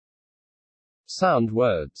Sound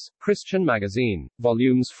Words. Christian Magazine.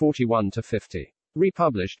 Volumes 41 to 50.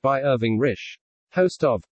 Republished by Irving Risch. Host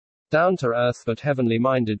of Down to Earth but Heavenly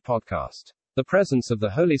Minded podcast. The presence of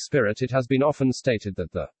the Holy Spirit. It has been often stated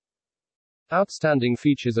that the outstanding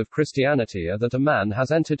features of Christianity are that a man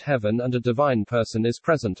has entered heaven and a divine person is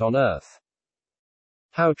present on earth.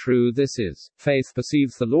 How true this is. Faith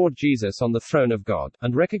perceives the Lord Jesus on the throne of God,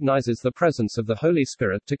 and recognizes the presence of the Holy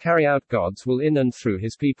Spirit to carry out God's will in and through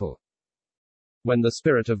his people. When the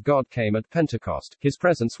Spirit of God came at Pentecost, his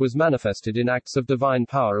presence was manifested in acts of divine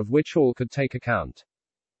power of which all could take account.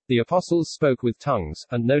 The apostles spoke with tongues,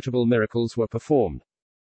 and notable miracles were performed.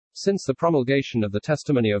 Since the promulgation of the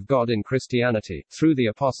testimony of God in Christianity, through the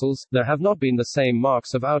apostles, there have not been the same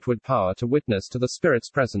marks of outward power to witness to the Spirit's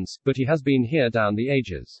presence, but he has been here down the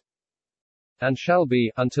ages. And shall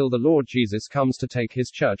be, until the Lord Jesus comes to take his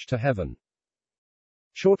church to heaven.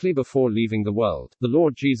 Shortly before leaving the world, the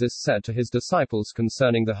Lord Jesus said to his disciples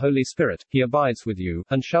concerning the Holy Spirit, "He abides with you,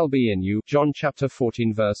 and shall be in you." John chapter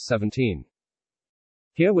 14 verse 17.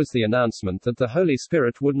 Here was the announcement that the Holy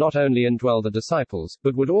Spirit would not only indwell the disciples,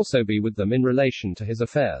 but would also be with them in relation to his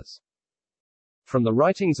affairs. From the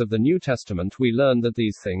writings of the New Testament we learn that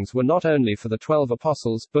these things were not only for the 12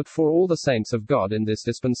 apostles, but for all the saints of God in this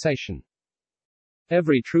dispensation.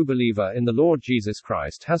 Every true believer in the Lord Jesus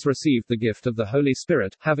Christ has received the gift of the Holy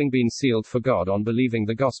Spirit, having been sealed for God on believing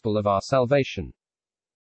the gospel of our salvation,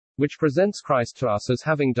 which presents Christ to us as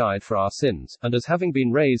having died for our sins, and as having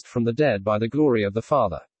been raised from the dead by the glory of the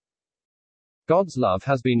Father. God's love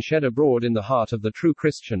has been shed abroad in the heart of the true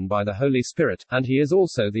Christian by the Holy Spirit, and he is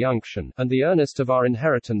also the unction, and the earnest of our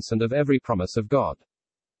inheritance and of every promise of God.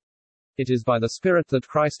 It is by the Spirit that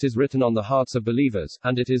Christ is written on the hearts of believers,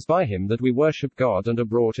 and it is by him that we worship God and are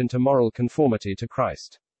brought into moral conformity to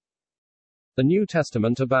Christ. The New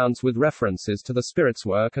Testament abounds with references to the Spirit's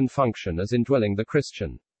work and function as indwelling the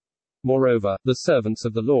Christian. Moreover, the servants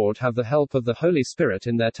of the Lord have the help of the Holy Spirit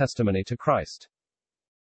in their testimony to Christ.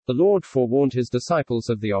 The Lord forewarned his disciples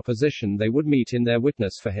of the opposition they would meet in their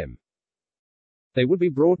witness for him. They would be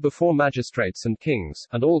brought before magistrates and kings,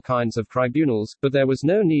 and all kinds of tribunals, but there was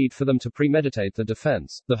no need for them to premeditate the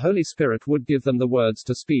defense. The Holy Spirit would give them the words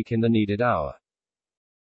to speak in the needed hour.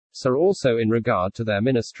 So also in regard to their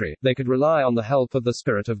ministry, they could rely on the help of the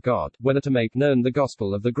Spirit of God, whether to make known the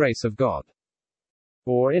gospel of the grace of God,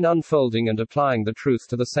 or in unfolding and applying the truth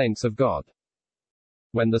to the saints of God.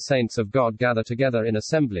 When the saints of God gather together in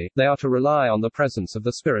assembly, they are to rely on the presence of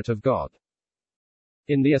the Spirit of God.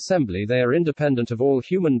 In the assembly they are independent of all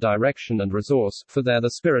human direction and resource, for there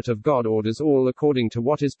the Spirit of God orders all according to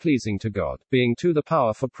what is pleasing to God, being to the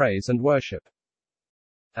power for praise and worship,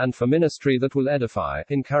 and for ministry that will edify,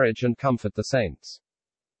 encourage and comfort the saints.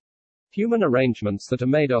 Human arrangements that are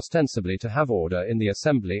made ostensibly to have order in the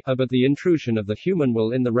assembly, are but the intrusion of the human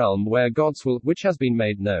will in the realm where God's will, which has been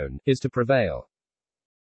made known, is to prevail.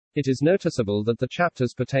 It is noticeable that the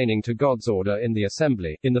chapters pertaining to God's order in the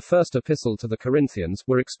assembly, in the first epistle to the Corinthians,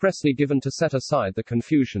 were expressly given to set aside the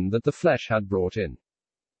confusion that the flesh had brought in.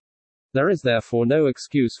 There is therefore no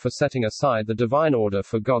excuse for setting aside the divine order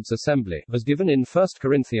for God's assembly, as given in 1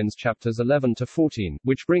 Corinthians chapters 11 to 14,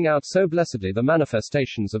 which bring out so blessedly the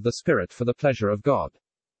manifestations of the Spirit for the pleasure of God.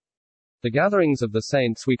 The gatherings of the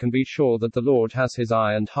saints, we can be sure that the Lord has his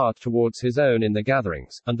eye and heart towards his own in the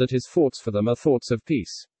gatherings, and that his thoughts for them are thoughts of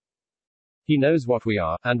peace. He knows what we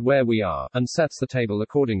are, and where we are, and sets the table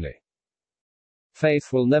accordingly.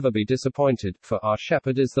 Faith will never be disappointed, for our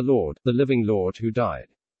shepherd is the Lord, the living Lord who died.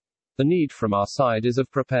 The need from our side is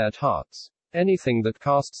of prepared hearts. Anything that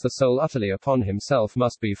casts the soul utterly upon himself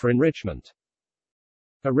must be for enrichment.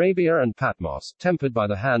 Arabia and Patmos, tempered by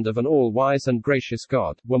the hand of an all-wise and gracious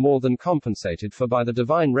God, were more than compensated for by the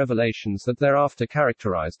divine revelations that thereafter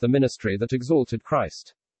characterized the ministry that exalted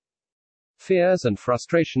Christ. Fears and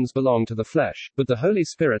frustrations belong to the flesh, but the Holy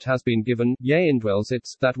Spirit has been given, yea indwells it,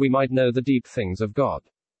 that we might know the deep things of God.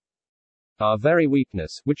 Our very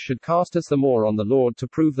weakness, which should cast us the more on the Lord to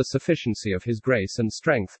prove the sufficiency of his grace and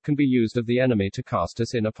strength, can be used of the enemy to cast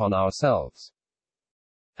us in upon ourselves,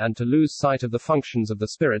 and to lose sight of the functions of the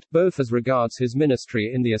Spirit, both as regards his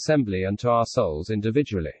ministry in the assembly and to our souls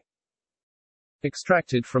individually.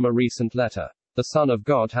 Extracted from a recent letter. The Son of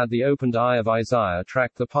God had the opened eye of Isaiah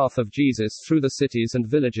tracked the path of Jesus through the cities and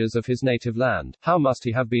villages of his native land. How must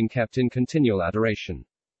he have been kept in continual adoration?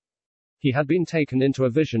 He had been taken into a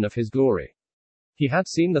vision of his glory. He had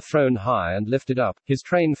seen the throne high and lifted up, his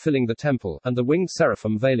train filling the temple, and the winged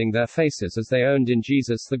seraphim veiling their faces as they owned in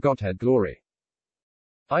Jesus the Godhead glory.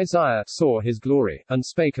 Isaiah saw his glory, and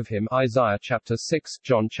spake of him. Isaiah chapter 6,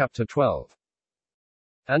 John chapter 12.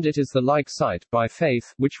 And it is the like sight, by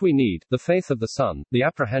faith, which we need, the faith of the Son, the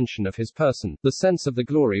apprehension of his person, the sense of the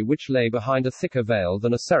glory which lay behind a thicker veil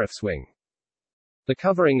than a seraph's wing. The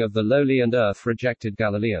covering of the lowly and earth-rejected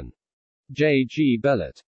Galilean. J. G.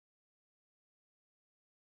 Bellett.